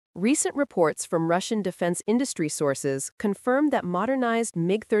Recent reports from Russian defense industry sources confirm that modernized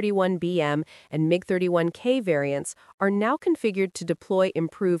MiG-31BM and MiG-31K variants are now configured to deploy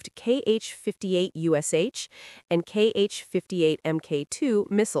improved kh58 USH and kh58 Mk2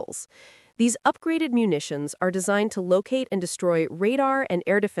 missiles. These upgraded munitions are designed to locate and destroy radar and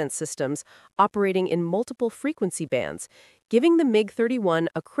air defense systems operating in multiple frequency bands, giving the MiG-31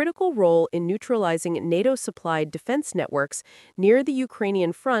 a critical role in neutralizing NATO-supplied defense networks near the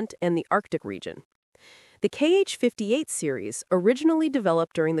Ukrainian front and the Arctic region. The kh58 series, originally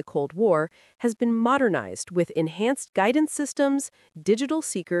developed during the Cold War, has been modernized with enhanced guidance systems, digital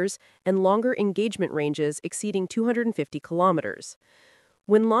seekers, and longer engagement ranges exceeding 250 kilometers.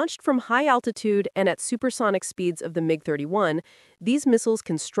 When launched from high altitude and at supersonic speeds of the MiG-31, these missiles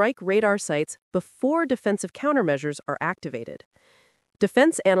can strike radar sites before defensive countermeasures are activated.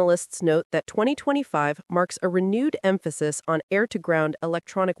 Defense analysts note that 2025 marks a renewed emphasis on air-to-ground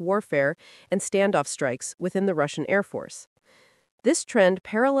electronic warfare and standoff strikes within the Russian Air Force. This trend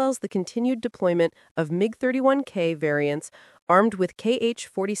parallels the continued deployment of MiG-31K variants armed with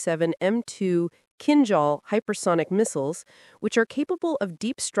kh-47 M2 Kinjal hypersonic missiles, which are capable of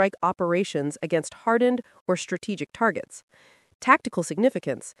deep strike operations against hardened or strategic targets. Tactical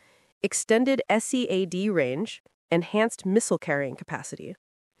significance: extended SEAD range, enhanced missile carrying capacity.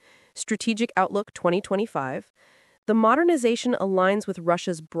 Strategic Outlook 2025. The modernization aligns with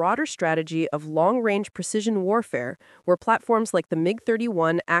Russia's broader strategy of long-range precision warfare, where platforms like the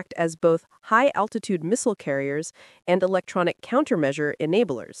MiG-31 act as both high-altitude missile carriers and electronic countermeasure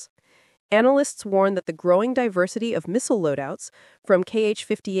enablers. Analysts warn that the growing diversity of missile loadouts, from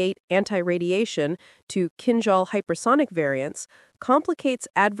kh-58 anti-radiation to Kinjal hypersonic variants, complicates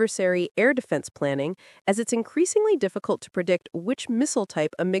adversary air defense planning, as it's increasingly difficult to predict which missile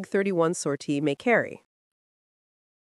type a MiG-31 sortie may carry.